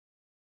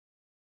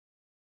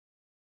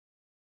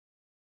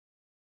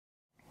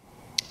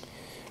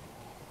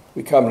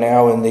We come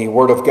now in the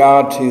Word of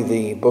God to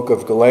the book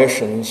of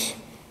Galatians,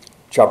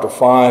 chapter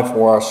 5,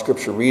 for our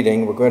scripture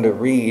reading. We're going to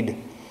read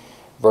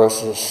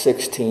verses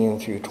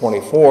 16 through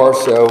 24.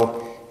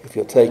 So if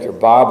you'll take your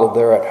Bible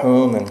there at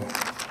home and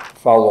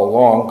follow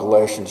along,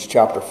 Galatians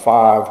chapter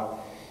 5.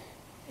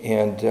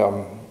 And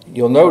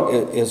you'll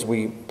note as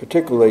we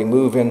particularly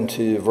move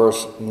into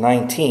verse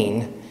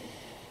 19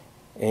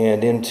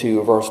 and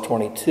into verse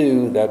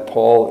 22 that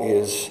Paul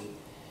is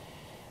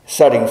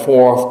setting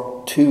forth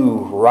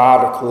two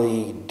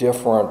radically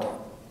different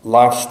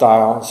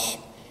lifestyles.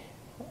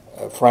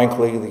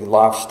 Frankly, the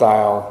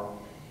lifestyle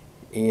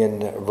in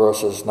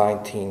verses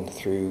 19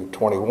 through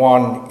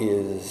 21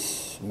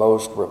 is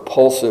most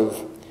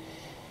repulsive.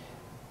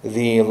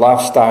 The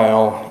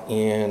lifestyle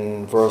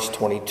in verse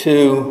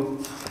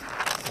 22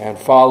 and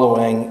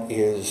following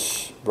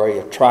is very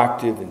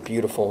attractive and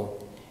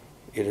beautiful.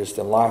 It is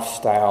the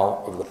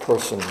lifestyle of the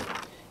person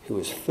who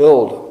is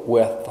filled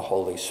with the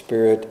Holy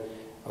Spirit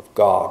of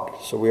God.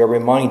 So we are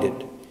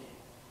reminded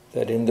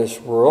that in this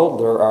world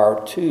there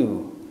are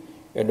two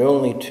and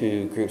only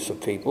two groups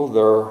of people.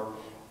 There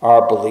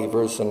are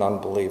believers and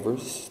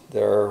unbelievers.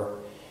 There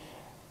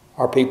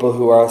are people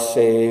who are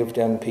saved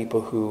and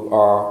people who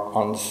are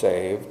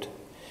unsaved.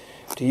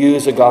 To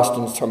use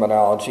Augustine's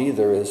terminology,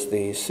 there is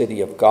the city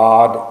of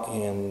God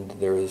and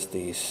there is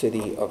the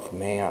city of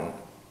man.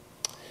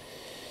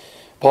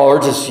 Paul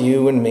urges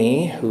you and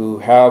me who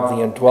have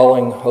the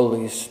indwelling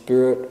Holy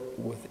Spirit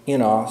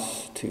within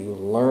us to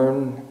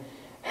learn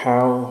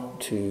how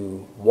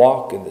to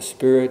walk in the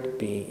Spirit,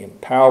 be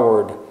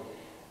empowered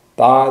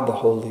by the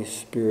Holy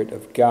Spirit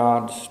of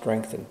God,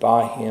 strengthened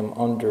by Him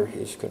under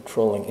His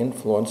controlling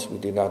influence. We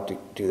do not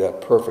do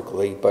that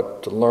perfectly,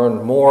 but to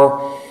learn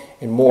more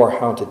and more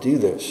how to do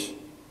this.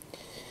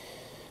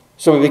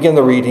 So we begin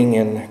the reading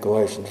in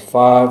Galatians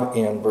 5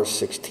 and verse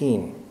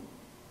 16.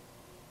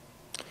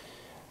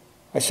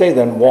 I say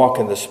then, walk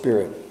in the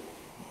Spirit,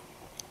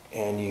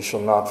 and you shall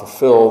not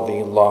fulfill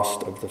the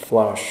lust of the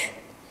flesh.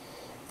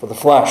 For the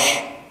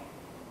flesh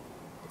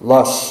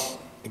lusts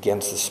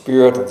against the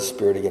Spirit, and the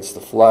Spirit against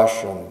the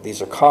flesh, and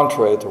these are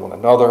contrary to one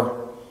another,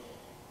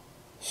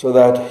 so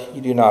that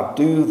you do not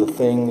do the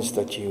things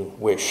that you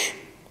wish.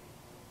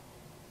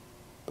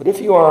 But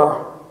if you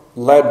are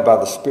led by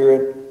the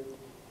Spirit,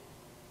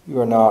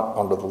 you are not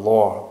under the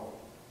law.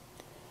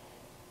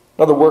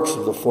 Now the works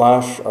of the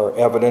flesh are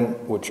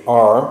evident, which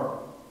are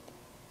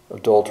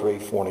adultery,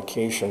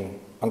 fornication,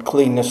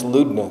 uncleanness,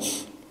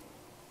 lewdness,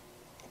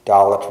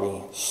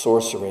 idolatry,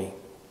 sorcery,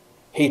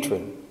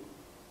 hatred,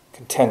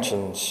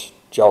 contentions,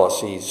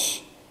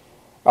 jealousies,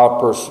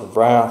 outbursts of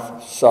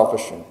wrath,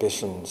 selfish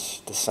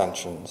ambitions,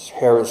 dissensions,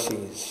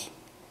 heresies,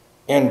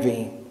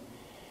 envy,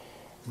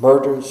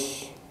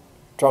 murders,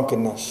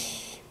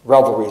 drunkenness,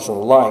 revelries, and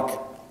the like,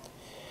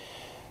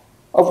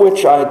 of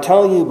which I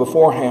tell you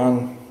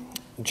beforehand,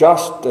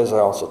 just as I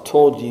also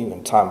told you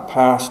in time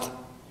past,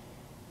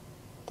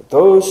 that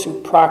those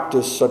who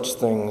practice such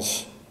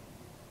things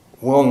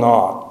will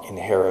not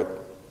inherit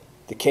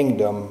the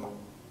kingdom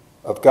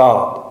of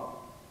God.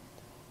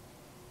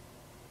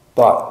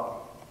 But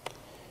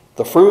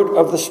the fruit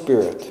of the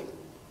Spirit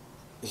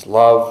is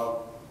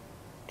love,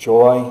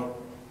 joy,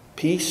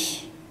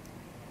 peace,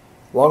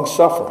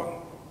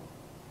 long-suffering,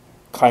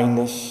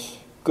 kindness,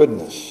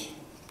 goodness,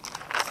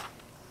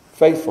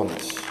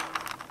 faithfulness,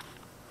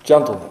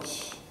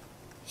 gentleness,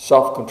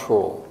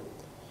 self-control.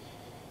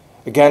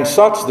 Against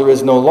such there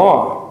is no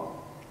law.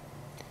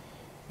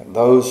 And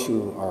those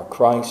who are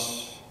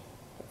Christ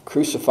have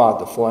crucified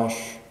the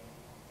flesh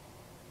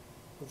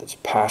with its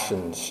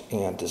passions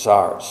and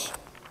desires.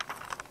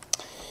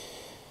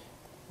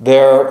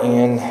 There,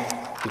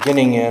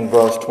 beginning in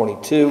verse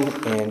 22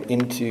 and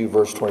into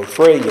verse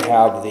 23, you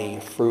have the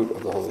fruit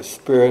of the Holy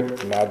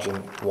Spirit. Imagine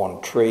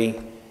one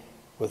tree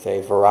with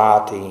a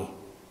variety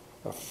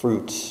of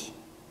fruits.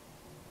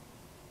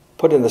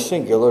 Put in the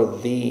singular,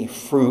 the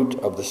fruit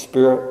of the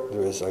Spirit.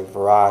 There is a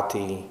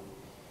variety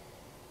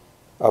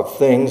of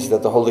things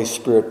that the Holy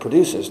Spirit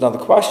produces. Now the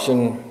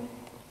question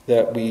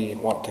that we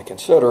want to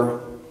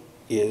consider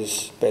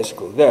is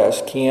basically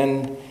this: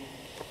 can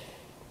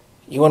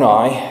you and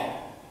I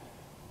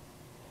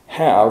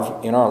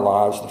have in our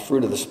lives the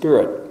fruit of the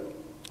Spirit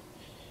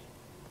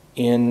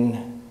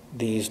in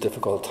these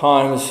difficult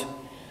times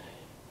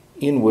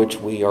in which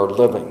we are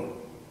living?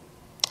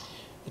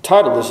 The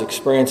title is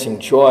Experiencing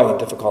Joy in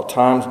Difficult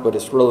Times, but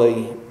it's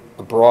really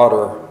a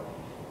broader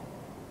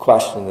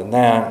question than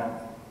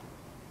that.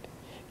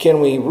 Can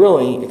we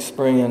really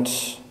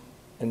experience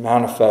and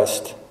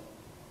manifest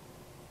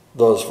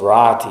those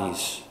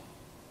varieties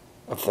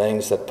of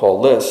things that Paul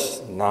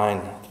lists,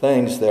 9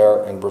 things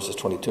there in verses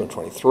 22 and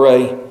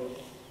 23?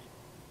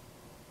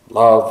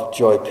 Love,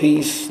 joy,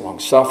 peace,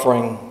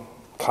 long-suffering,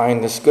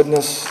 kindness,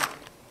 goodness,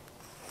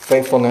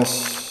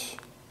 faithfulness,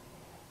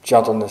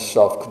 gentleness,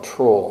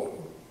 self-control.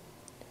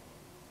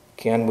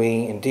 Can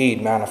we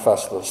indeed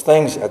manifest those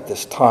things at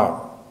this time?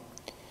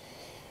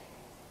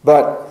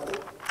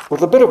 But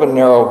with a bit of a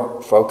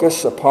narrow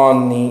focus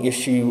upon the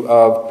issue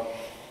of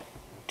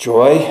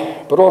joy,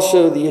 but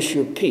also the issue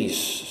of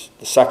peace.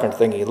 The second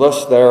thing he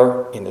lists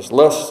there in his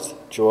list,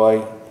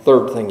 joy.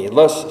 Third thing he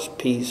lists is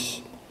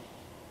peace.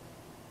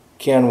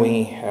 Can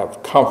we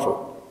have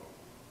comfort?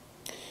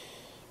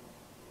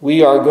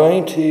 We are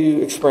going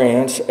to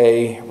experience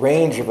a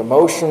range of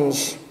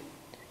emotions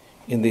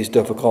in these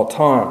difficult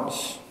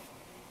times.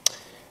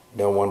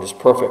 No one is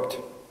perfect.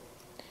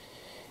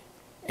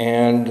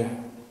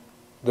 And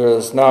there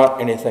is not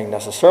anything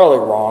necessarily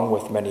wrong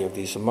with many of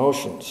these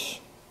emotions.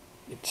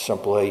 It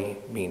simply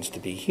means to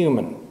be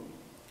human.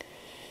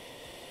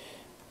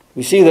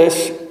 We see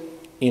this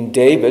in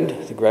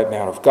David, the great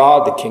man of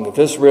God, the king of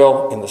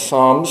Israel, in the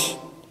Psalms.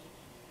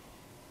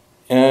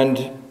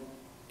 And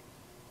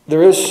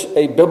there is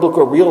a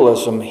biblical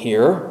realism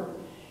here.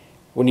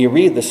 When you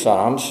read the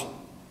Psalms,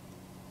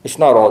 it's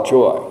not all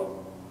joy.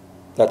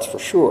 That's for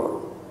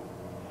sure.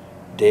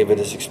 David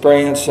is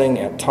experiencing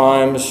at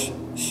times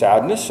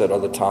sadness, at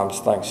other times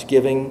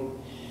thanksgiving.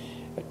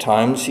 At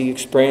times he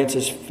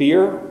experiences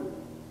fear,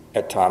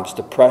 at times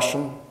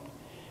depression,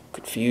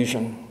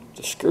 confusion,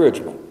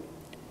 discouragement,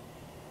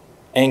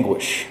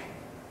 anguish,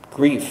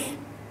 grief,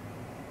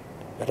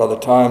 at other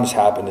times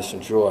happiness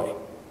and joy.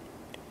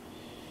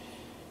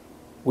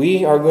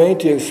 We are going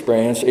to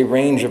experience a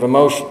range of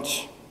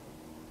emotions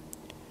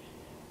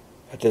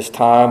at this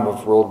time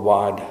of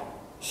worldwide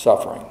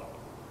suffering.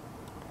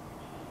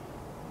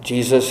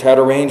 Jesus had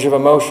a range of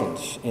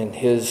emotions in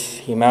his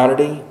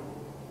humanity.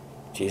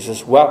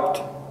 Jesus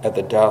wept at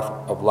the death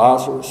of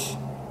Lazarus.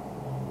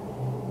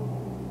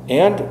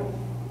 And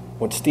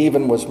when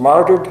Stephen was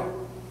martyred,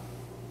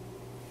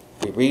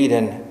 we read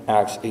in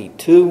Acts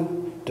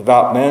 8:2,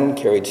 devout men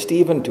carried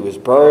Stephen to his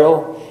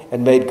burial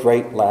and made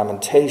great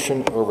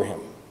lamentation over him.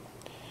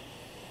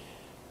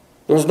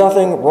 There's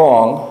nothing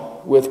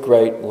wrong with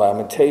great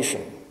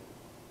lamentation.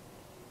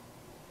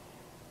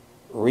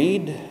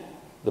 Read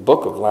the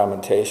book of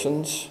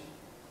Lamentations,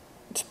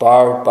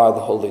 inspired by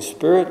the Holy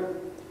Spirit,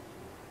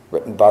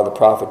 written by the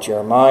prophet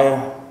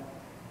Jeremiah,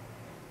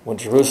 when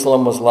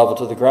Jerusalem was leveled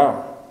to the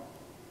ground.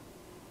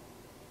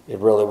 It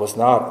really was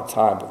not a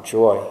time of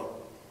joy.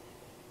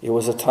 It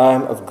was a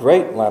time of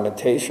great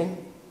lamentation,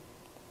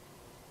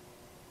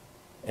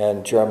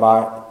 and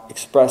Jeremiah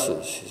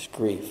expresses his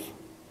grief.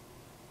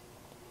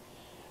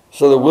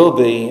 So there will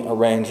be a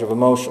range of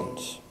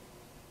emotions,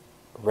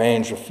 a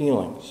range of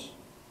feelings.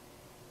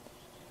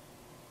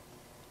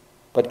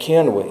 But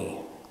can we,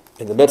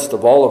 in the midst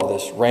of all of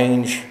this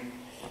range,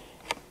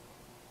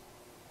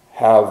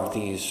 have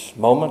these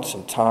moments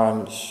and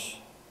times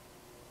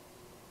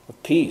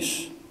of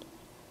peace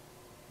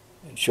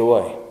and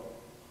joy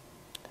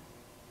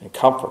and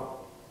comfort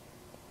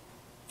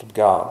from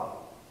God?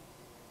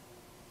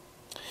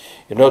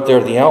 You note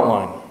there the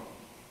outline.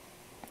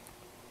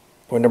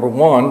 Point number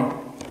one,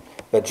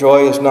 that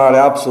joy is not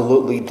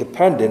absolutely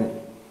dependent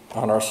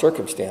on our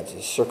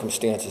circumstances.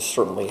 Circumstances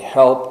certainly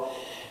help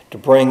to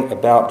bring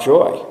about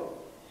joy.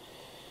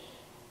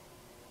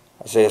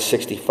 Isaiah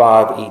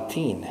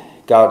 65:18,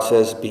 God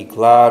says, be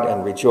glad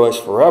and rejoice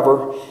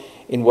forever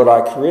in what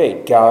I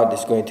create. God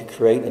is going to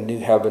create a new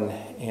heaven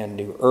and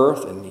new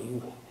earth,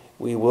 and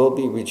we will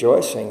be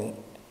rejoicing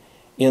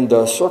in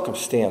the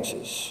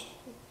circumstances.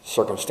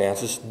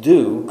 Circumstances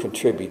do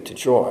contribute to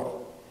joy.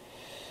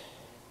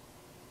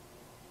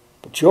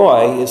 But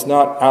joy is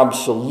not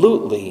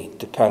absolutely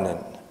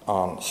dependent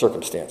on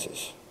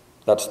circumstances.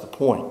 That's the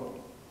point.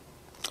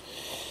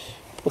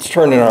 Let's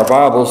turn in our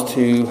Bibles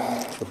to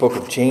the book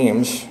of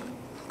James,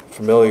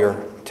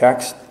 familiar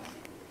text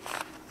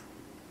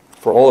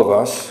for all of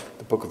us,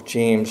 the book of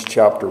James,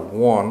 chapter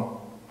 1.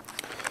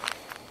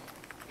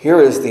 Here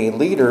is the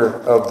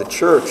leader of the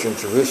church in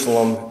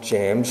Jerusalem,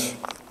 James.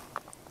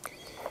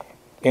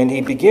 And he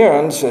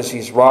begins, as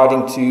he's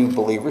writing to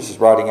believers, he's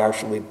writing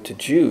actually to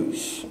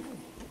Jews.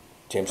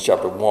 James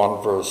chapter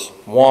 1, verse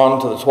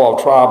 1, to the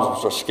 12 tribes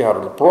which are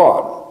scattered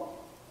abroad.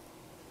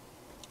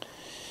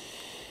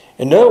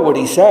 And note what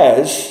he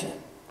says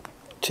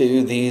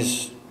to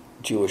these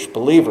Jewish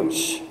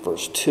believers.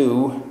 Verse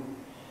 2,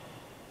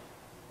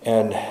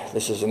 and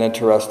this is an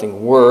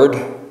interesting word,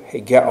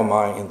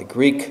 hegeomai in the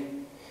Greek,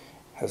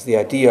 has the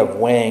idea of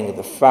weighing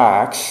the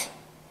facts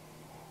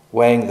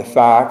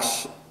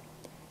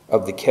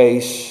of the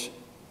case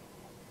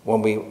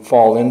when we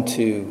fall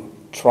into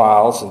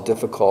trials and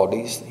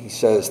difficulties. He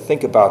says,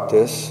 think about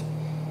this.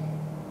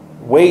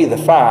 Weigh the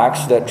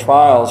facts that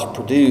trials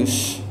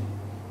produce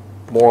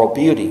moral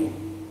beauty.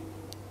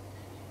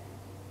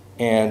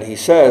 And he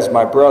says,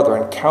 my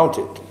brethren, count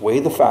it. Weigh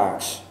the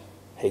facts.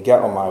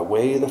 Hegeomai,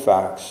 weigh the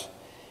facts.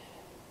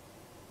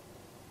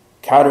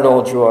 Count it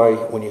all joy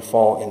when you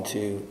fall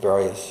into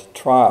various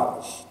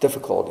trials,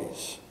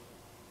 difficulties.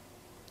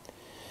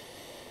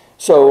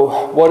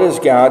 So, what is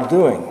God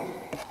doing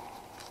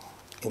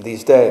in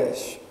these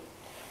days?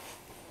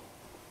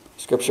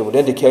 Scripture would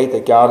indicate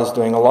that God is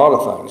doing a lot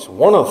of things.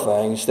 One of the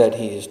things that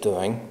he is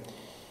doing,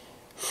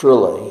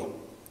 surely,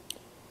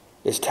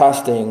 is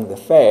testing the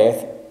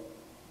faith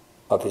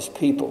of his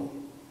people.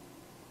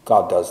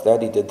 God does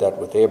that. He did that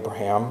with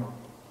Abraham.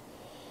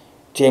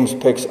 James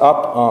picks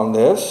up on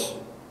this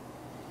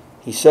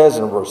He says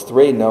in verse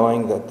 3,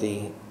 knowing that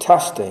the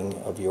testing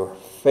of your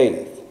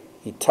faith,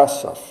 he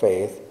tests our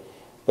faith,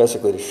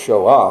 basically to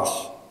show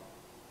us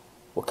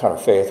what kind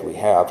of faith we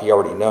have. He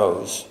already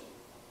knows.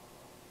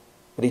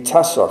 But he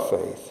tests our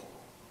faith.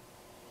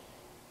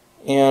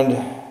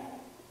 And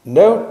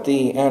note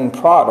the end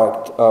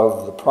product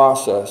of the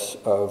process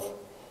of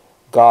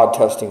God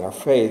testing our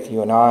faith.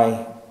 You and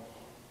I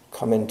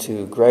come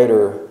into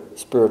greater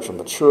spiritual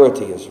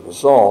maturity as a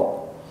result.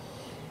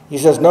 He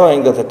says,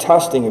 knowing that the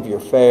testing of your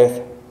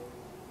faith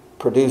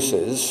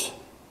produces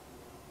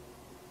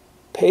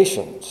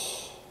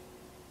patience.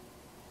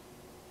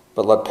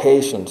 But let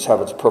patience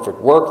have its perfect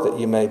work, that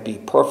you may be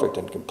perfect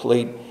and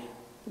complete,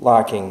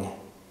 lacking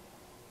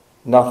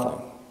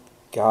nothing.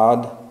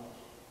 God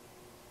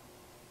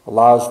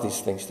allows these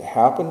things to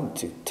happen,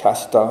 to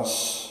test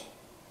us.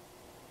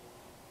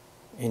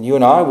 And you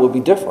and I will be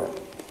different.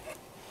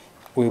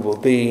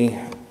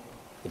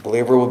 The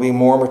believer will be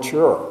more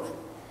mature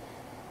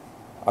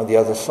on the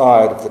other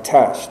side of the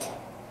test.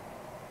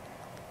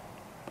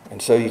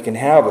 And so you can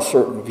have a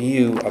certain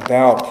view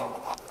about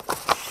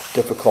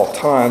difficult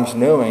times,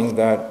 knowing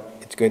that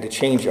it's going to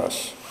change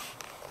us.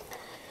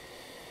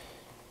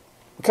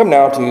 We come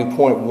now to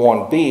point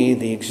 1b,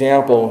 the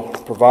example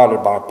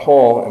provided by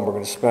Paul, and we're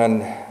going to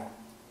spend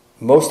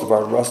most of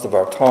the rest of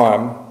our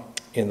time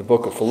in the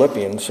book of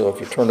Philippians. So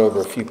if you turn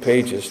over a few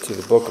pages to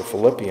the book of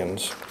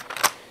Philippians,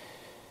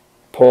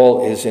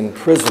 Paul is in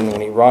prison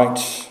when he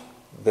writes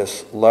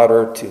this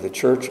letter to the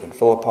church in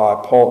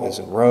Philippi. Paul is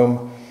in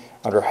Rome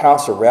under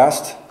house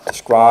arrest,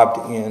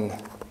 described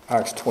in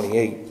Acts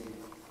 28.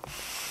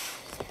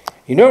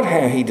 You note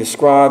how he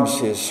describes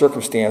his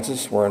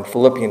circumstances. We're in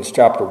Philippians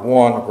chapter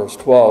 1, verse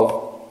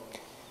 12.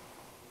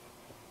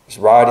 He's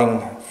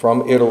riding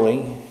from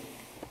Italy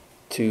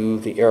to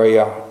the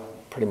area,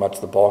 pretty much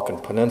the Balkan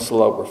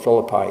Peninsula, where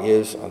Philippi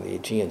is on the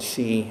Aegean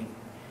Sea.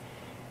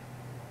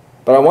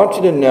 But I want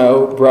you to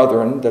know,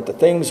 brethren, that the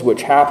things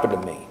which happened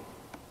to me,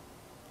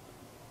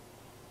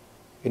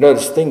 you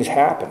notice things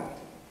happen.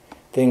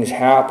 Things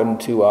happen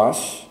to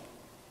us.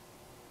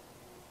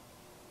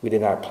 We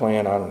did not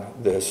plan on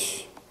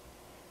this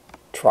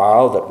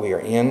trial that we are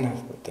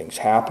in, but things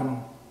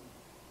happen.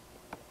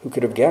 Who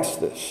could have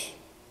guessed this?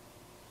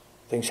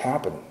 Things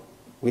happen.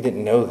 We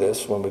didn't know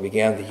this when we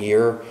began the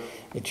year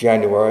in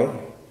January.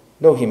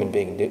 No human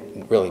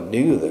being really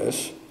knew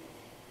this.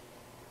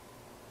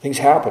 Things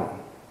happen.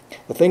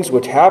 The things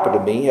which happened to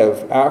me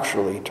have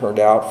actually turned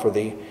out for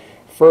the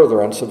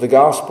furtherance of the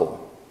gospel.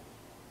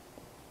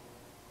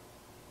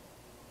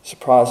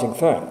 Surprising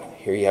thing.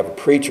 Here you have a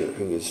preacher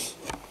who is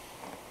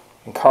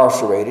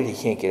incarcerated. He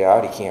can't get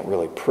out. He can't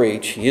really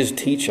preach. He is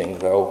teaching,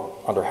 though,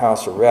 under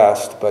house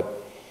arrest. But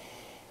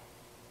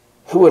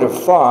who would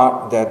have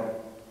thought that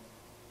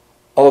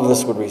all of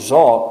this would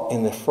result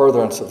in the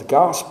furtherance of the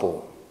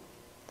gospel?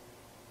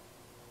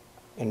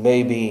 And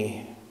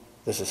maybe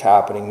this is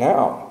happening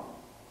now.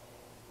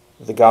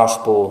 The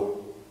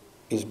gospel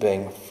is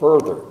being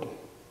furthered,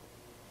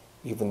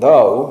 even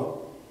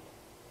though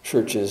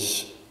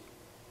churches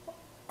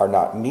are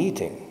not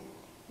meeting,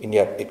 and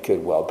yet it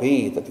could well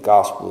be that the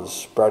gospel is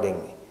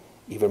spreading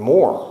even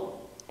more.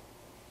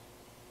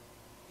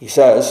 He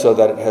says, so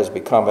that it has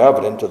become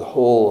evident to the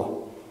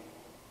whole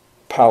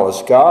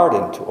palace guard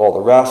and to all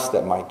the rest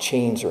that my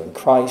chains are in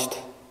Christ.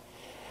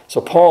 So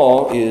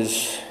Paul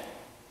is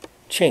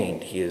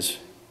chained. He is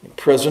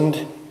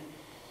imprisoned.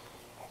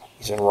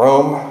 He's in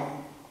Rome.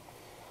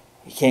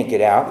 He can't get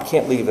out. He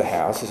can't leave the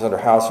house. He's under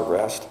house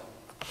arrest.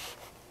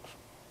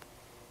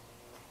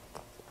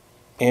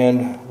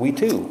 And we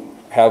too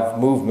have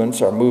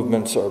movements. Our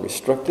movements are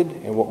restricted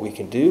in what we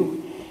can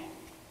do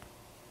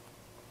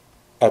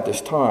at this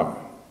time.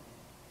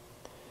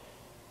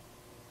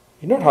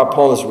 You note how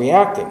Paul is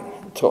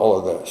reacting to all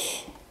of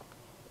this.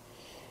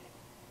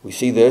 We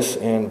see this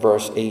in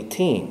verse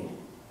 18.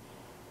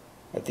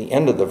 At the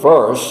end of the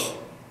verse,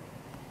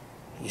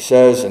 he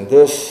says, "In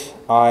this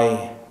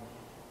I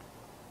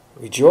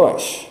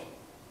rejoice.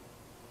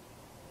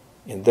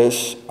 In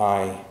this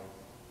I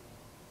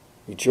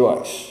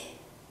rejoice."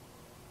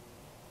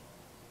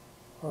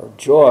 Our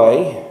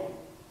joy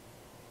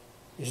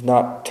is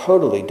not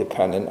totally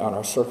dependent on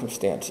our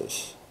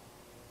circumstances.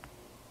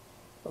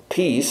 Our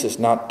peace is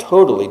not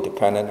totally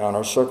dependent on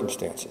our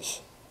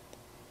circumstances.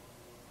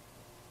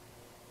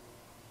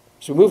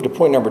 So we move to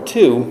point number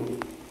 2.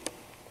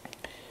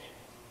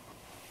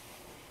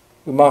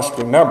 We must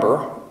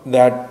remember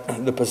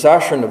that the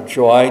possession of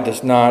joy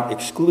does not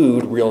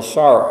exclude real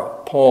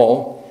sorrow.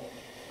 Paul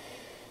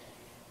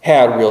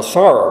had real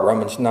sorrow,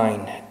 Romans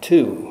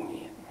 9:2.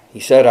 He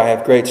said, I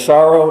have great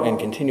sorrow and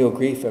continual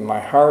grief in my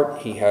heart.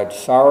 He had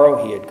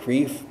sorrow, he had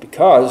grief,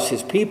 because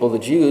his people, the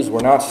Jews,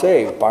 were not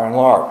saved by and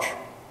large.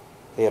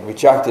 They had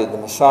rejected the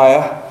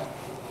Messiah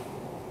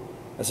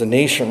as a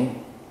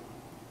nation.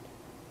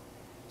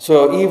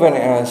 So even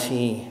as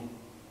he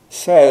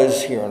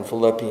says here in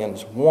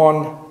Philippians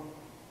 1,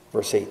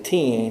 verse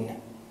 18,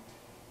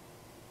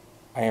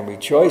 I am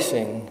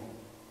rejoicing,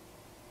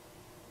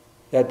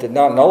 that did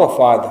not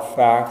nullify the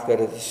fact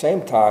that at the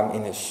same time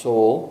in his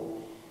soul,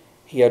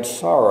 He had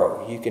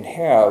sorrow. You can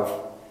have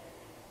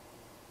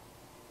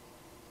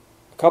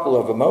a couple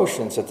of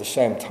emotions at the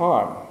same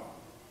time.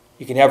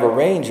 You can have a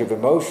range of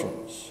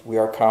emotions. We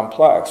are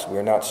complex. We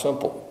are not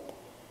simple.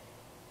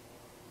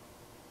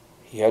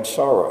 He had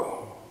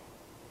sorrow.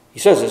 He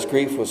says his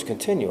grief was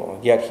continual,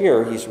 yet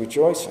here he's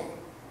rejoicing.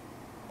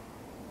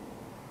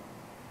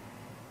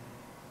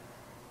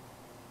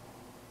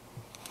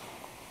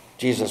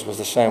 Jesus was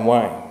the same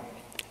way.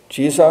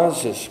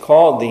 Jesus is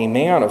called the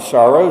man of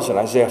sorrows in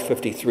Isaiah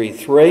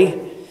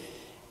 53:3,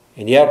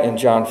 and yet in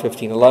John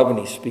 15:11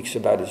 he speaks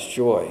about his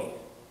joy.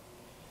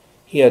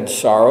 He had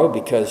sorrow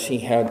because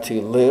he had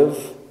to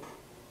live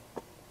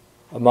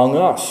among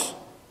us,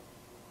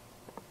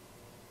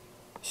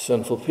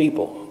 sinful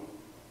people.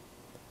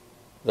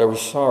 There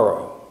was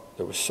sorrow,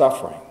 there was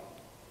suffering,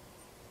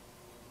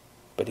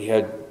 but he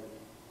had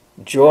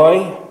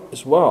joy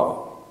as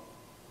well.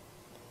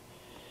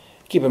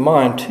 Keep in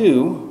mind,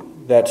 too,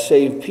 that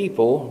saved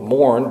people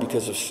mourn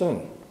because of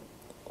sin.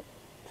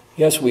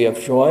 Yes, we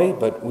have joy,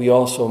 but we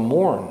also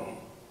mourn.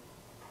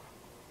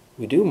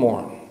 We do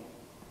mourn.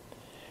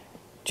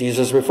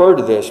 Jesus referred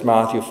to this,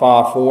 Matthew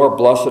 5:4,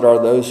 blessed are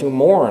those who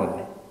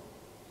mourn.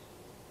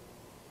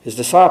 His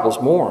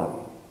disciples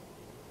mourn,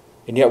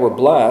 and yet we're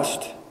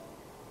blessed.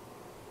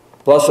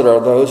 Blessed are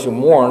those who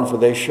mourn, for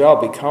they shall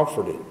be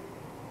comforted.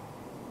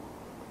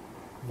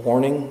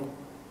 Mourning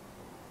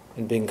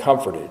and being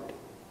comforted.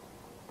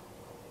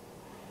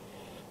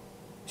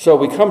 So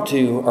we come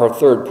to our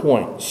third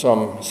point,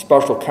 some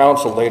special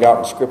counsel laid out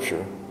in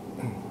Scripture.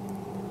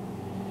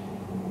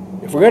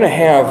 If we're going to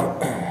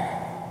have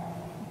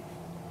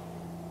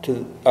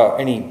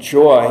any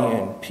joy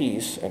and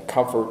peace and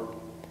comfort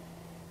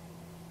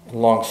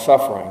and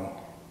long-suffering,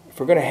 if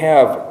we're going to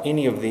have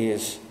any of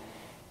these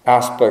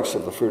aspects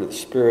of the fruit of the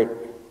Spirit,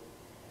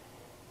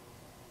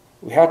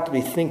 we have to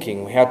be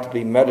thinking, we have to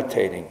be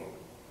meditating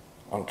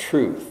on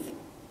truth.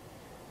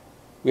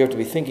 We have to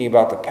be thinking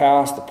about the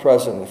past, the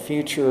present, and the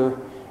future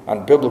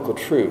on biblical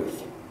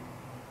truth.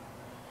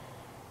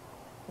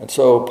 And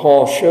so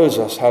Paul shows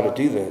us how to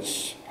do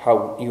this,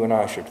 how you and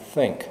I should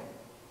think.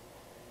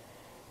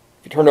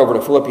 If you turn over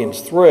to Philippians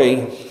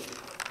 3,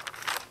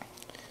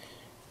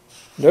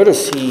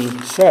 notice he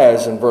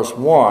says in verse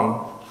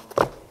 1,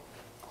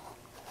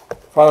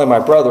 finally, my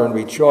brethren,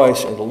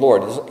 rejoice in the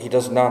Lord. He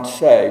does not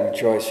say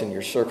rejoice in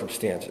your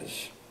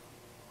circumstances.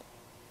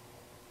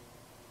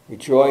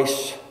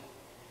 Rejoice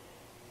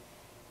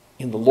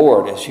in the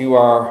Lord as you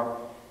are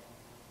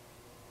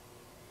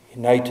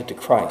united to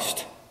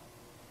Christ.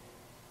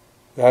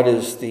 That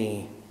is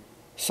the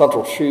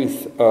central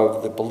truth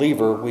of the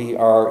believer. We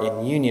are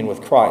in union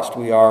with Christ.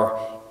 We are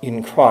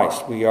in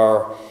Christ. We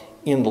are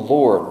in the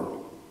Lord.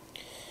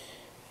 If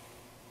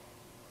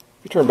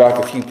you turn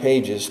back a few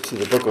pages to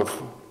the book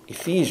of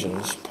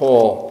Ephesians,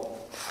 Paul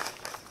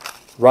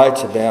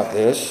writes about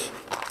this.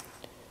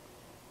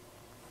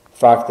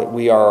 The fact that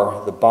we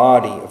are the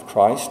body of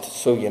Christ,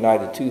 so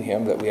united to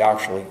him that we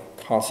actually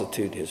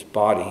constitute his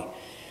body.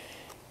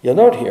 You'll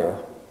note here,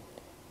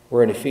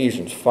 we're in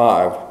Ephesians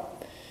 5,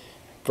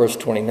 verse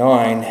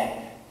 29.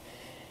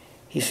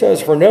 He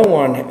says, for no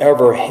one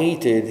ever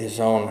hated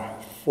his own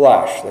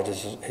flesh, that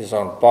is his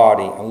own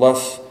body,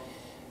 unless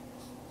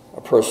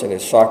a person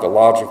is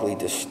psychologically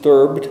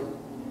disturbed.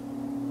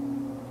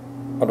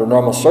 Under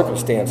normal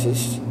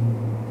circumstances,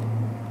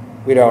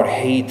 we don't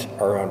hate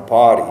our own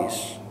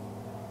bodies.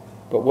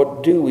 But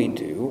what do?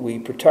 We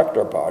protect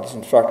our bodies.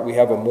 In fact, we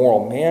have a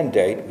moral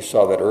mandate. We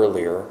saw that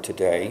earlier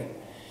today.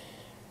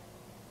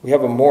 We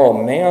have a moral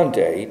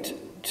mandate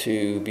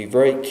to be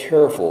very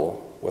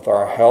careful with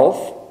our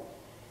health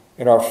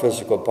and our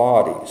physical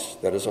bodies.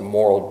 That is a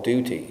moral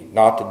duty.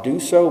 Not to do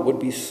so would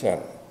be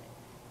sin.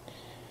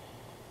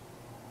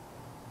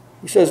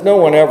 He says, no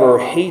one ever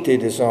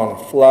hated his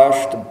own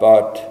flesh,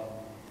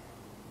 but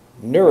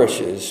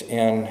nourishes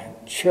and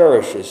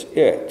cherishes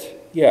it.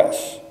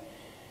 Yes.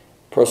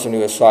 A person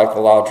who is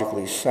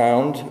psychologically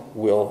sound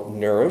will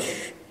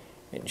nourish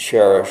and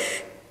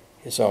cherish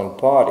his own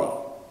body.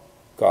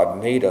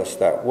 God made us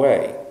that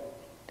way.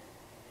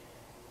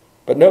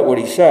 But note what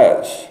he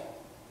says.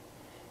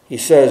 He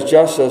says,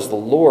 just as the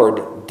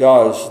Lord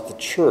does the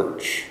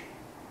church.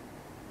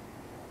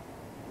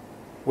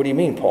 What do you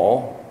mean,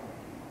 Paul?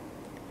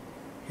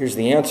 Here's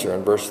the answer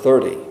in verse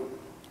 30.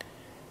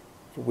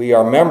 We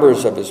are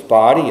members of his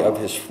body, of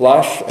his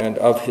flesh, and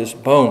of his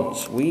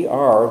bones. We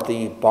are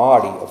the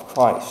body of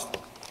Christ.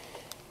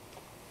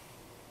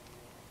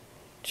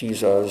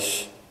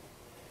 Jesus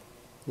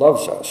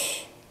loves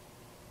us.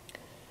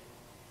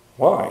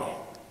 Why?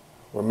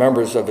 We're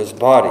members of his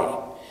body.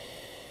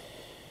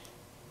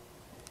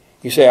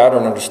 You say, I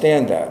don't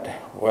understand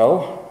that.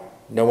 Well,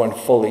 no one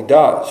fully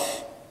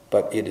does,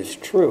 but it is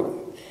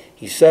true.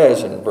 He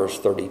says in verse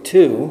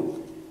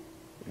 32,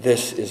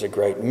 this is a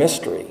great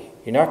mystery.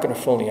 You're not going to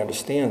fully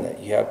understand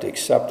that. You have to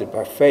accept it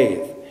by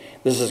faith.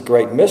 This is a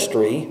great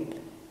mystery,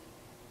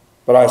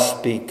 but I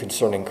speak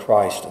concerning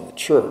Christ and the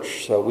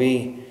church. So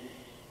we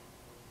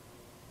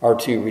are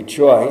to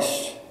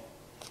rejoice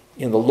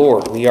in the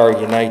Lord. We are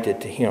united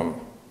to him.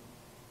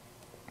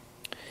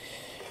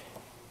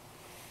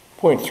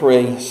 Point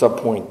 3,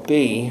 subpoint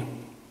B,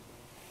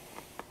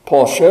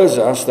 Paul shows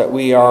us that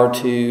we are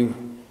to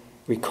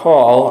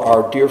recall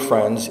our dear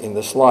friends in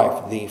this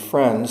life, the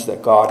friends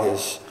that God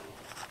has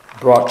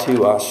brought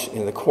to us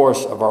in the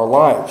course of our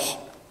lives.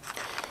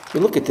 We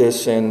look at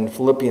this in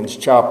Philippians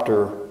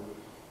chapter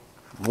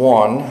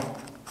 1,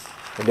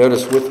 and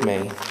notice with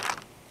me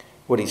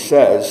what he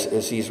says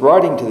as he's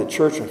writing to the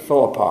church in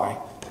Philippi.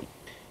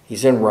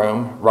 He's in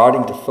Rome,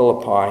 writing to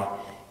Philippi.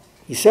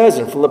 He says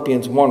in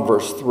Philippians 1,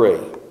 verse 3,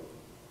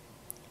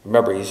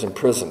 remember, he's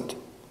imprisoned.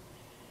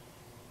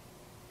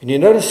 And you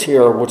notice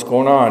here what's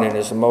going on in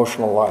his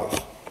emotional life.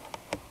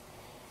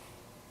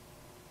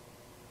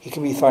 He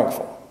can be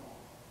thankful,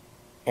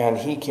 and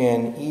he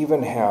can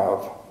even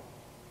have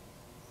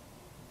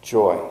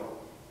joy.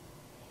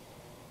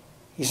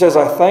 He says,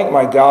 I thank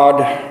my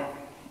God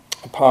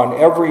upon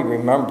every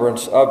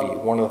remembrance of you.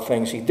 One of the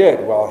things he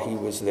did while he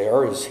was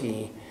there is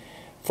he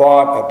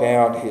thought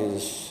about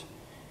his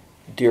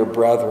dear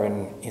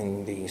brethren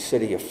in the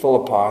city of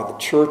Philippi, the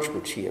church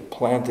which he had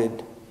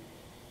planted,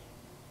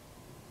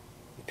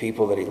 the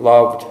people that he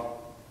loved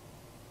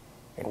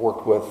and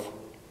worked with.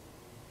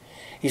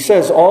 He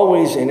says,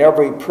 always in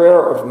every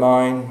prayer of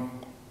mine,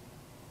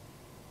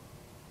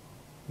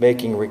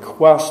 making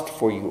request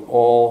for you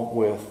all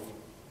with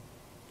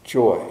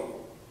joy.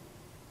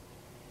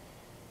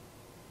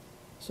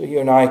 So you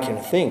and I can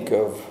think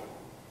of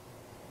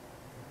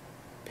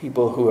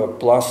people who have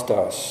blessed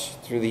us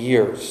through the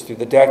years, through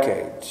the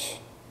decades.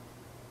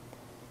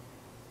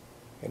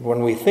 And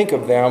when we think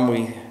of them,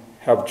 we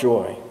have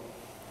joy.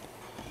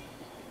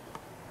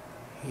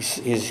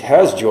 He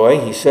has joy.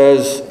 He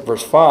says,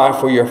 verse 5,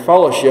 for your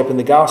fellowship in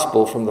the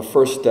gospel from the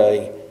first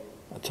day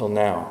until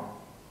now.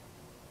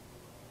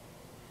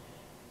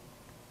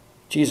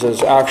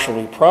 Jesus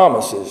actually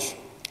promises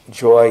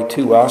joy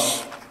to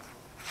us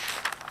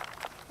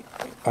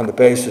on the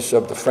basis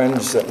of the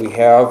friends that we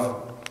have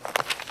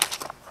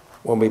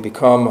when we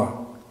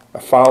become a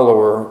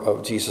follower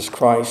of Jesus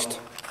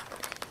Christ.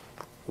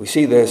 We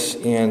see this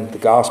in the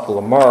Gospel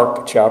of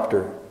Mark,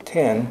 chapter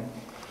 10.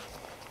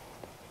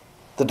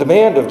 The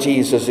demand of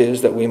Jesus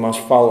is that we must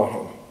follow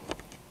him.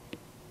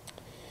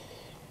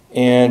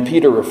 And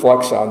Peter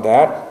reflects on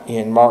that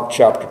in Mark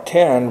chapter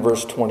 10,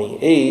 verse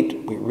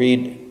 28. We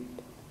read,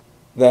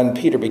 then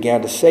Peter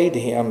began to say to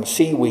him,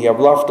 see, we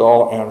have left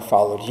all and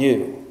followed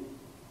you.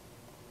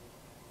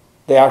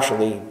 They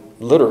actually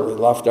literally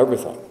left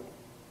everything.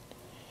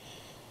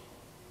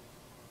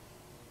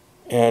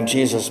 And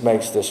Jesus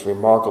makes this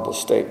remarkable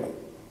statement.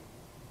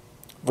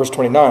 Verse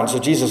 29, so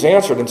Jesus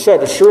answered and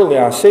said, assuredly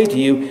I say to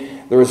you,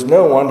 there is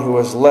no one who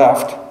has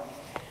left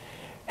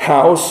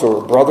house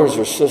or brothers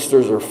or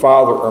sisters or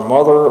father or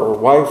mother or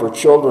wife or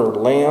children or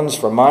lands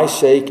for my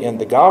sake and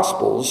the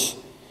gospel's.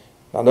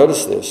 Now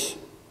notice this.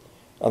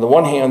 On the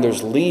one hand,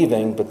 there's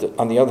leaving, but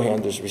on the other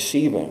hand, there's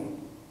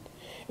receiving.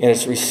 And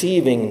it's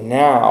receiving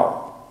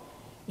now,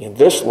 in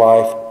this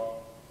life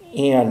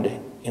and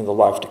in the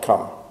life to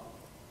come.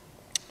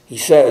 He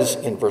says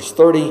in verse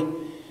 30,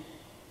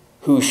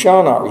 who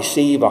shall not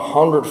receive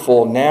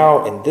 100-fold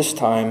now in this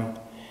time,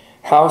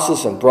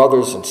 houses and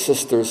brothers and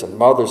sisters and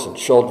mothers and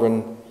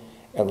children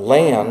and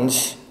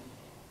lands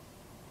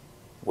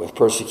with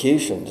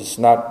persecutions.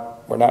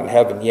 We're not in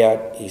heaven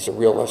yet. He's a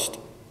realist.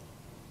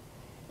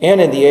 And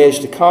in the age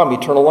to come,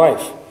 eternal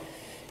life.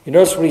 You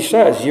notice what he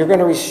says. You're going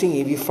to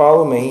receive, you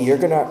follow me, you're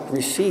going to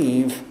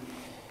receive,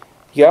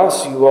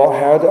 yes, you all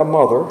had a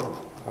mother,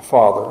 a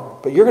father,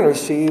 but you're going to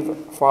receive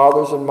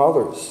fathers and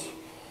mothers.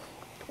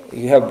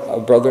 You have a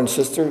brother and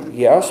sister,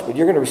 yes, but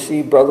you're going to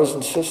receive brothers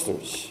and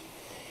sisters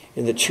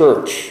in the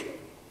church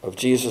of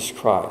Jesus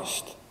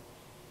Christ.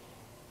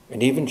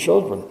 And even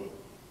children.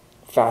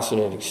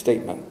 Fascinating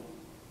statement.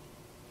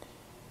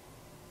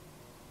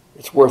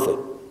 It's worth it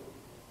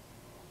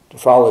to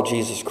follow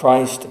Jesus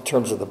Christ in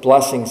terms of the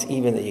blessings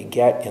even that you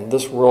get in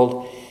this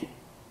world,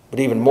 but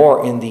even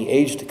more in the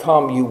age to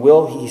come, you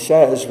will, he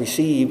says,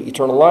 receive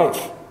eternal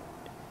life.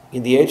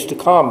 In the age to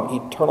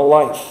come, eternal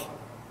life.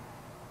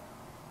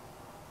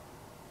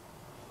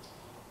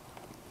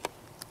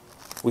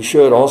 We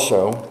should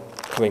also,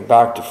 coming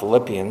back to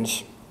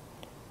Philippians,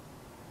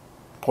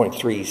 point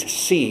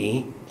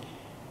 3c,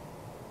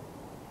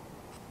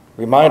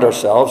 remind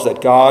ourselves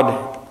that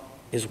God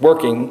is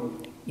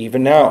working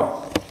even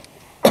now.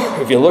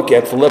 If you look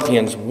at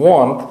Philippians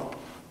 1,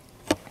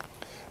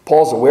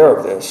 Paul's aware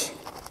of this.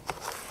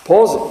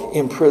 Paul's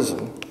in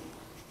prison.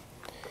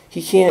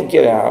 He can't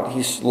get out.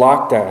 He's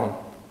locked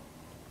down.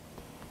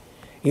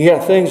 And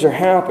yet things are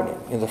happening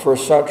in the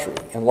first century.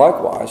 And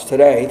likewise,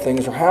 today,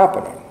 things are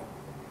happening.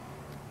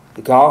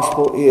 The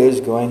gospel is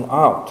going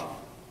out.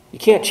 You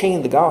can't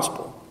chain the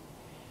gospel.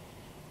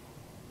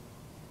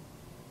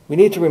 We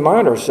need to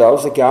remind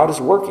ourselves that God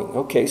is working.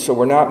 Okay, so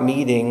we're not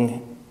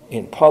meeting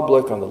in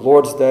public on the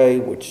Lord's Day,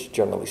 which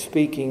generally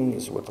speaking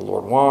is what the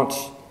Lord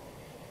wants.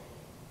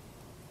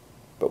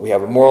 But we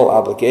have a moral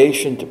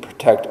obligation to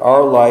protect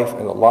our life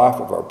and the life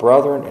of our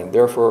brethren, and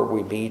therefore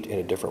we meet in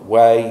a different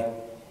way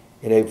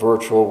in a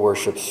virtual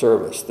worship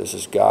service. This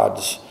is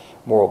God's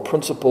moral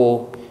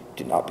principle,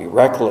 Do not be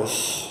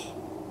reckless.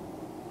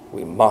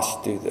 We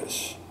must do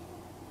this.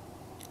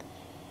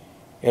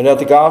 And that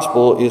the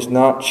gospel is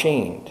not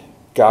chained.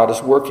 God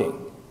is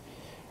working.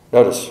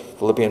 Notice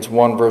Philippians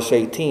 1 verse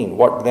 18.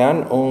 What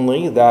then?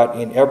 Only that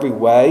in every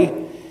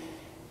way,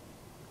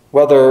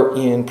 whether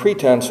in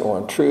pretense or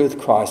in truth,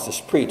 Christ is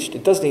preached.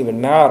 It doesn't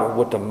even matter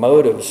what the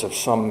motives of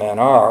some men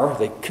are.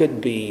 They could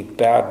be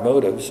bad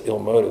motives, ill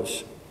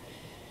motives.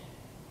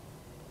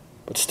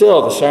 But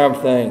still, the same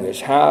thing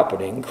is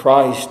happening.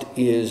 Christ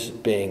is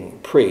being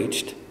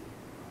preached.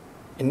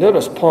 And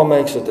notice Paul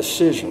makes a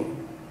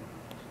decision.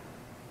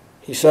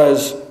 He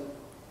says,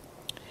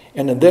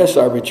 and in this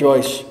I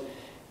rejoice,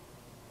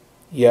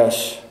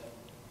 yes,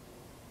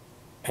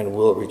 and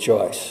will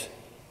rejoice.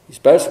 He's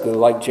basically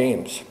like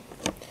James.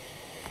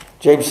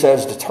 James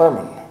says,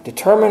 determine.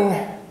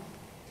 Determine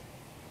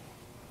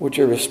what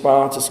your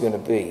response is going to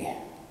be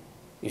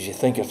as you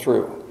think it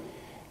through.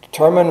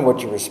 Determine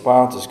what your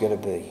response is going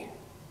to be.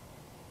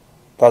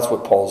 That's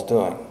what Paul's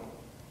doing.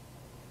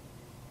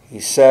 He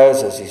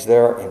says, as he's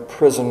there in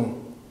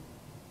prison,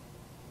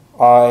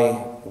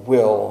 I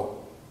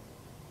will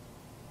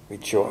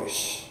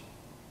rejoice.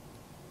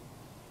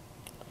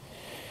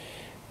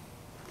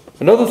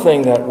 Another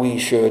thing that we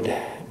should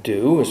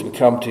do as we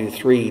come to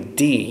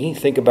 3D,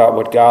 think about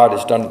what God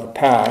has done in the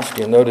past.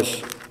 You'll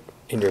notice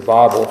in your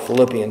Bible,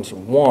 Philippians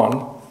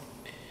 1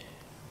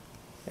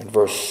 and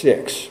verse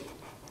 6.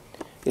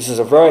 This is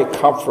a very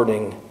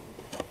comforting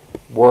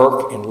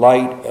work in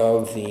light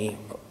of the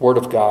Word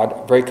of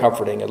God, very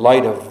comforting in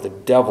light of the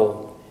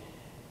devil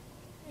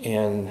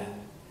and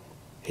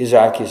his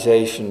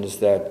accusations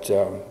that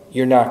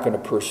you're not going to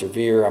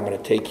persevere, I'm going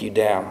to take you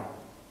down.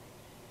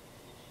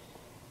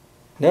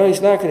 No,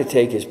 he's not going to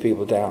take his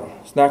people down.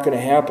 It's not going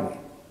to happen.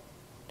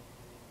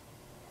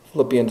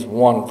 Philippians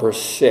 1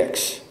 verse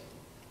 6.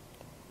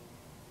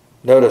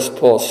 Notice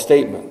Paul's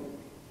statement.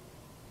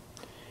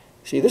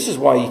 See, this is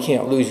why you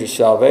can't lose your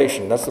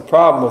salvation. That's the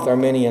problem with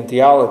Arminian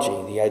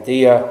theology, the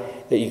idea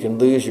that you can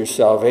lose your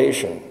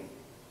salvation.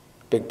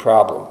 Big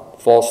problem.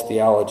 False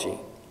theology.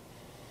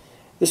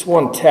 This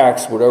one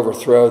text would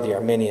overthrow the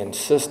Arminian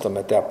system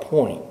at that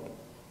point.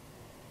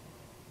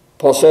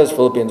 Paul says,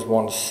 Philippians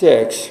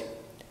 1:6,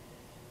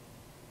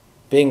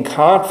 being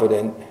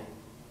confident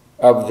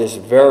of this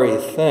very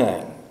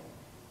thing,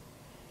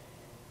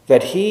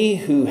 that he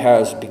who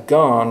has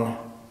begun,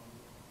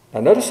 now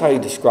notice how he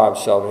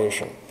describes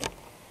salvation,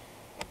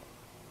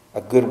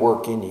 a good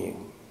work in you.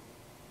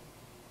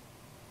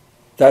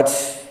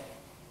 That's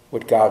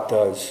what God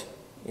does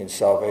in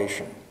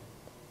salvation.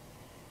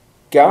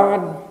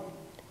 God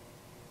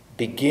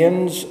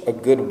begins a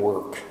good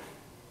work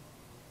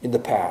in the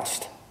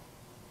past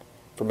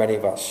for many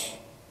of us.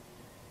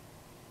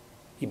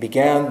 He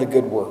began the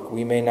good work.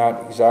 We may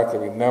not exactly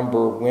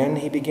remember when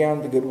he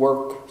began the good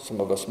work.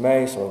 Some of us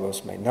may, some of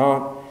us may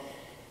not.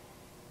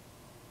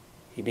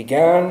 He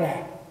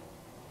began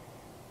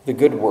the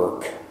good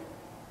work.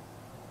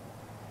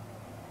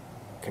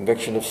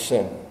 Conviction of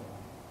sin.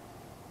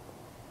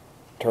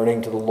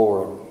 Turning to the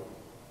Lord.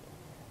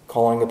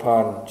 Calling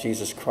upon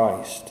Jesus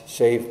Christ.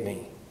 Save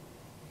me.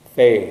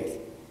 Faith.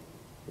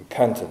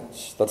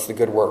 Repentance. That's the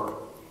good work.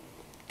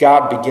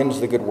 God begins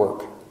the good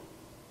work.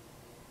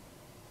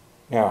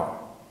 Now,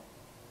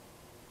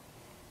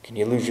 can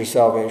you lose your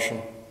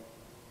salvation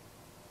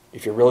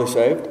if you're really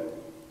saved?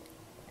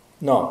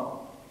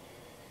 No.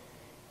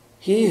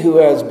 He who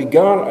has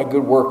begun a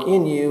good work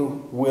in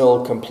you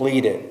will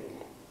complete it.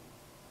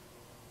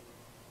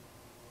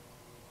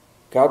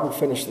 God will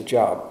finish the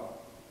job.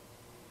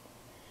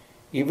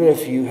 Even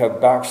if you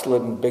have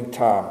backslidden big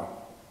time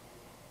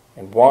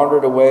and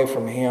wandered away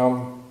from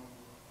him,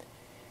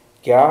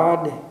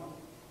 God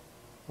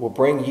will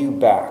bring you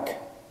back.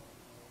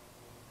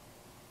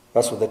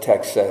 That's what the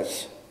text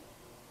says.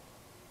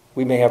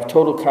 We may have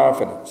total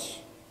confidence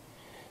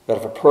that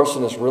if a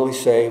person is really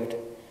saved,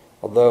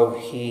 although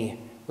he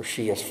or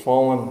she has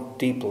fallen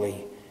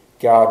deeply,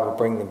 God will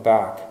bring them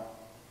back.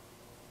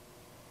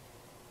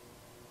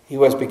 He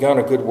who has begun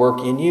a good work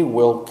in you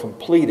will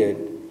complete it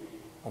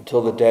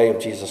until the day of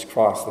Jesus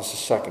Christ. This is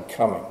second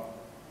coming.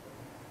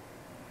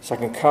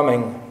 Second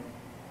coming,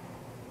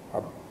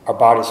 our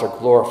bodies are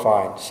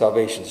glorified.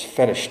 Salvation is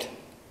finished.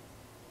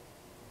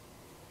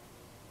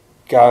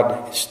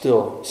 God is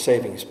still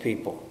saving his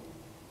people.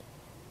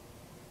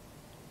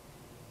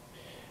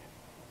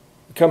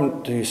 We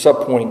come to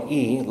subpoint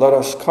E. Let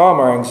us calm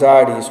our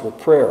anxieties with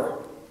prayer.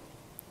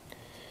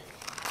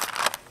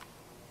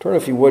 Turn,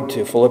 if you would,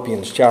 to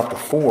Philippians chapter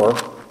 4.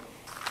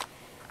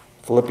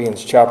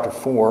 Philippians chapter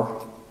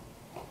 4.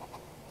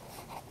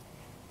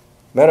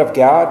 Men of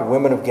God,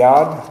 women of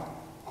God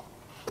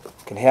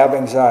can have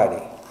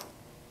anxiety.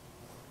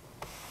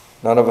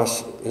 None of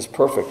us is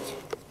perfect.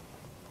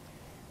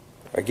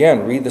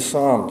 Again, read the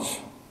Psalms.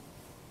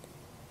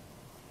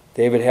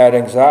 David had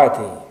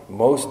anxiety,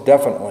 most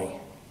definitely,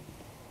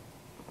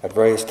 at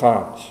various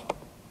times.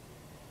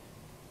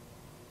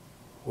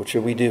 What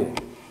should we do?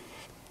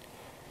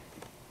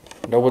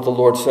 Know what the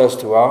Lord says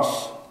to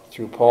us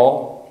through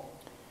Paul.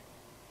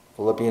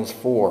 Philippians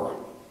 4.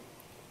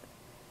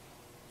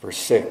 Verse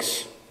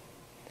 6,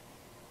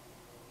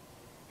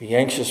 be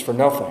anxious for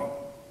nothing,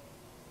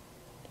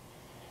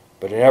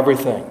 but in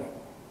everything,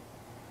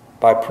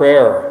 by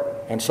prayer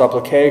and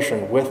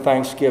supplication with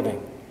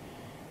thanksgiving,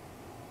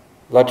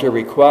 let your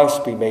requests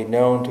be made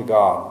known to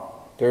God.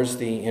 There's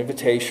the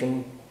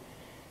invitation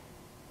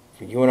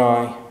for you and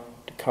I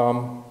to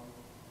come,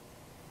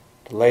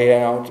 to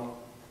lay out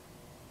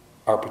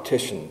our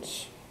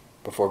petitions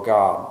before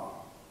God.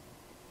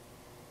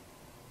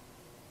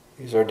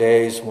 These are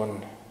days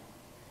when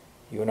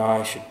you and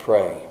I should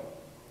pray.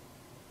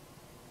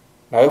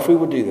 Now, if we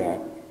will do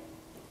that,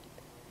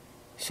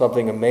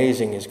 something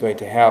amazing is going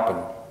to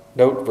happen.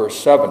 Note verse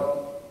 7.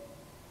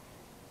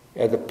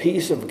 And the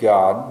peace of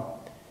God,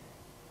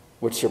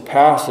 which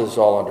surpasses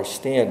all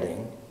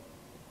understanding,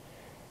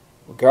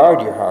 will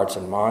guard your hearts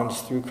and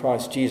minds through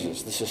Christ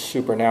Jesus. This is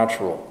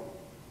supernatural.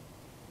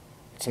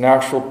 It's an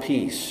actual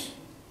peace.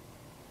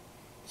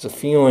 It's a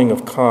feeling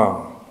of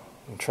calm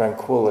and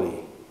tranquility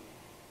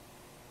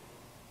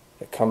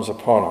that comes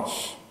upon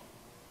us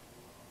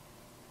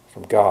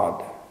from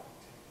God.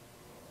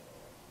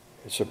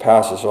 It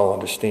surpasses all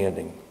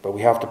understanding, but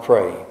we have to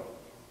pray.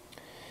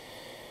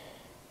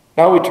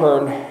 Now we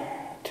turn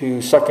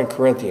to 2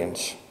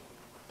 Corinthians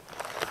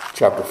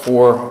chapter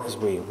 4 as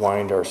we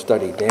wind our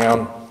study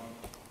down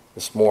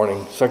this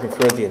morning. 2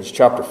 Corinthians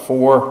chapter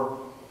 4,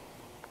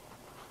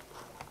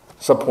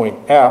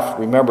 subpoint F,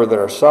 remember that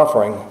our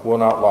suffering will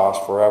not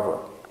last forever.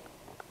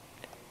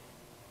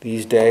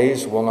 These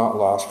days will not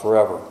last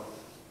forever.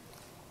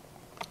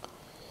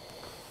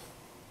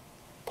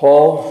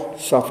 Paul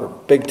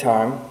suffered big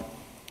time.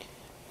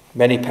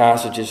 Many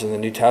passages in the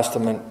New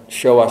Testament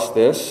show us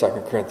this.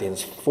 2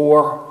 Corinthians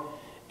 4,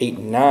 8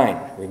 and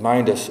 9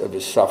 remind us of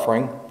his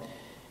suffering.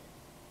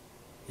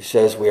 He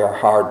says, we are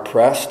hard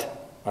pressed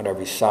on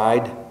every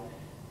side.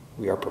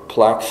 We are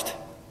perplexed,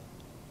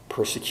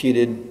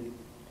 persecuted,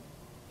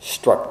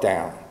 struck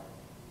down.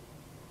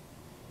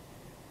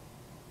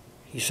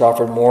 He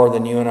suffered more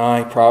than you and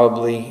I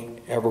probably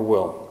ever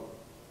will.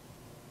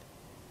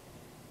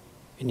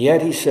 And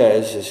yet he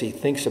says, as he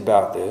thinks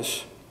about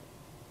this,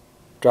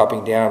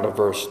 dropping down to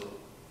verse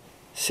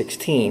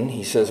 16,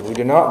 he says, we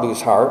do not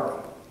lose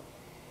heart.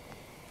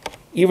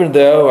 Even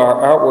though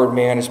our outward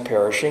man is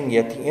perishing,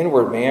 yet the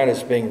inward man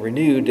is being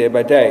renewed day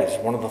by day.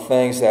 It's one of the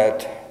things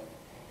that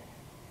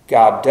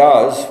God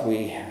does.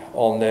 We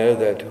all know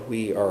that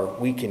we are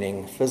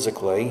weakening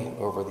physically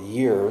over the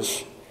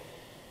years.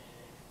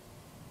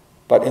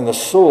 But in the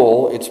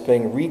soul, it's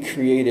being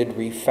recreated,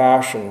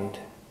 refashioned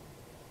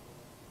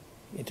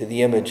into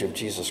the image of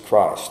Jesus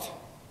Christ.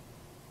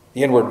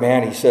 The inward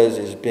man, he says,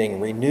 is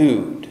being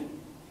renewed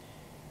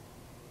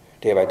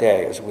day by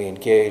day as we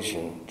engage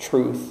in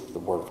truth, the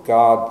Word of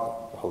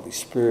God. The Holy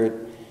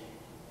Spirit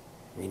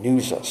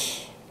renews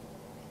us.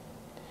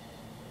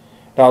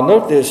 Now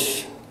note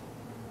this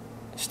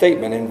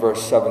statement in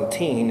verse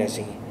 17 as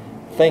he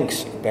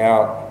thinks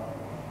about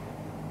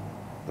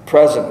the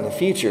present and the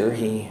future.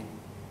 He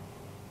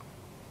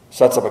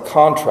sets up a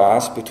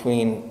contrast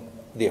between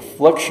the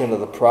affliction of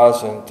the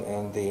present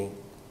and the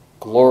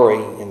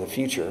glory in the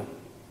future.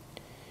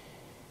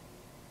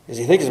 As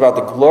he thinks about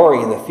the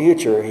glory in the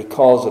future, he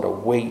calls it a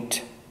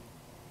weight.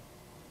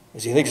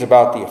 As he thinks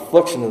about the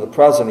affliction of the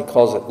present, he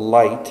calls it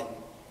light.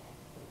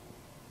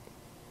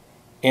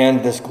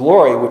 And this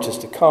glory which is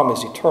to come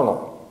is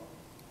eternal.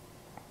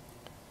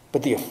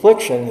 But the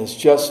affliction is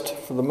just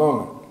for the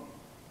moment.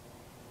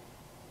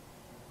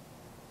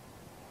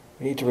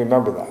 We need to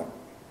remember that.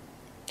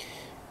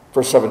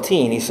 Verse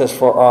 17, he says,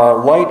 for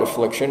our light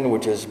affliction,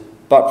 which is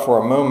but for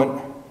a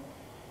moment,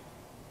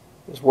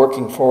 is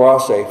working for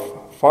us a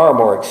far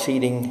more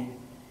exceeding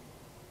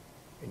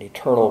and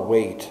eternal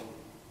weight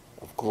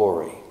of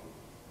glory.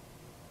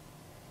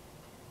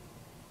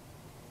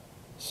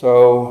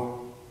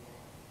 So,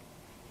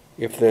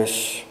 if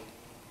this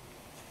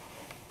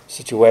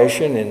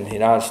situation in the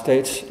United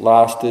States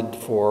lasted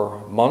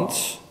for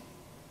months,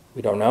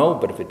 we don't know,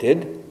 but if it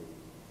did,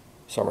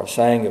 some are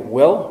saying it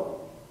will.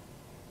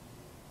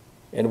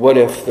 And what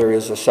if there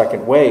is a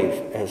second wave,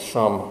 as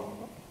some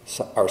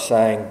are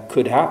saying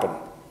could happen?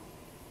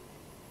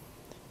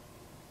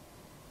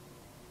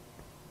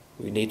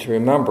 We need to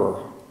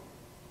remember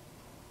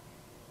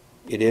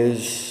it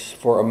is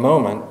for a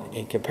moment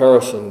in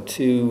comparison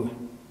to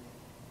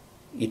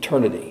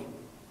eternity.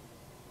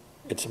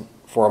 It's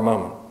for a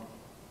moment.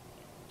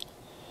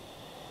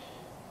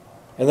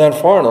 And then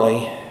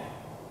finally,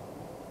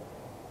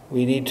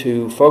 we need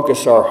to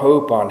focus our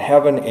hope on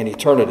heaven and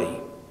eternity.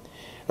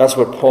 That's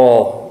what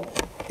Paul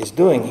is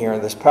doing here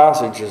in this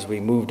passage as we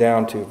move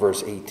down to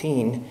verse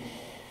 18.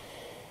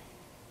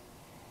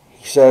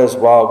 He says,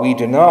 while we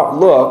do not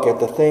look at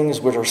the things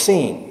which are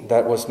seen,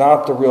 that was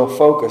not the real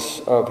focus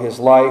of his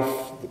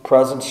life, the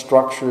present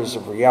structures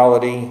of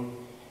reality,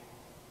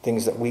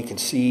 things that we can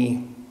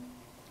see.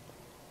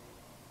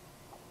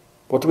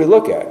 What do we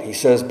look at? He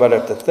says, but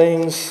at the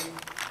things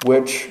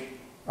which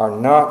are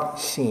not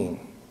seen.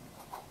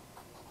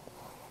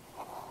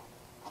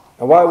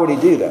 And why would he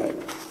do that?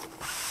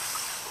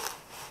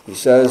 He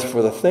says,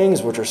 "For the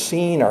things which are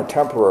seen are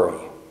temporary,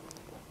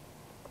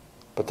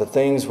 but the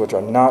things which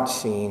are not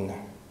seen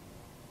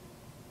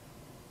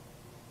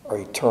are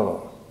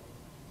eternal."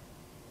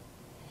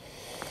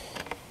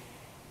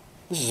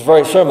 This is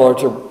very similar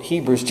to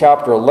Hebrews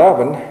chapter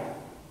 11.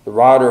 The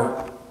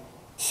writer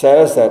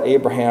says that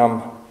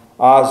Abraham,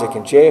 Isaac,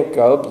 and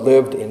Jacob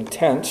lived in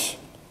tents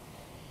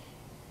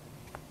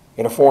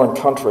in a foreign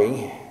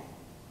country.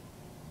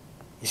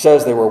 He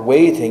says they were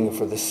waiting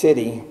for the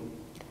city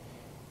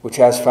which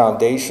has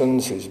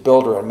foundations, whose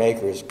builder and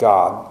maker is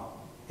God.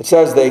 It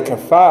says they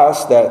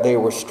confessed that they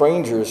were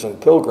strangers and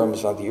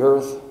pilgrims on the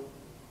earth.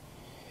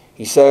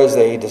 He says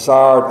they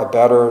desired a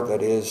better,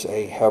 that is,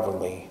 a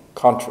heavenly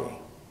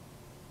country.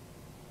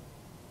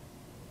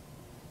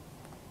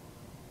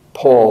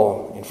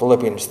 Paul in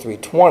Philippians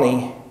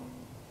 3:20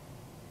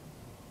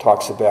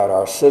 talks about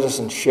our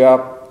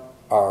citizenship,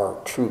 our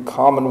true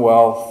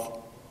commonwealth.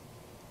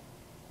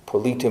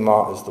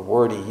 Politema is the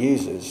word he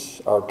uses.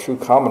 Our true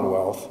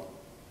commonwealth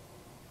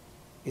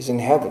is in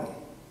heaven,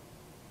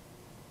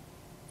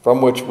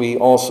 from which we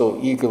also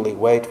eagerly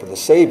wait for the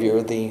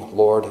Savior, the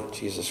Lord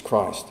Jesus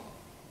Christ.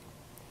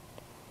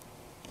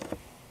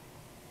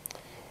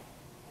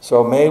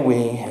 So may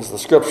we, as the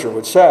Scripture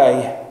would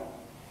say,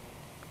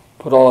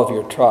 put all of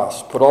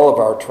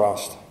our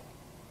trust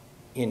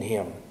in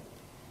him,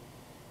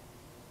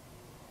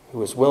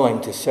 who is willing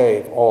to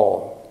save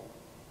all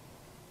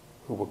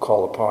who will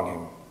call upon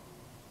him.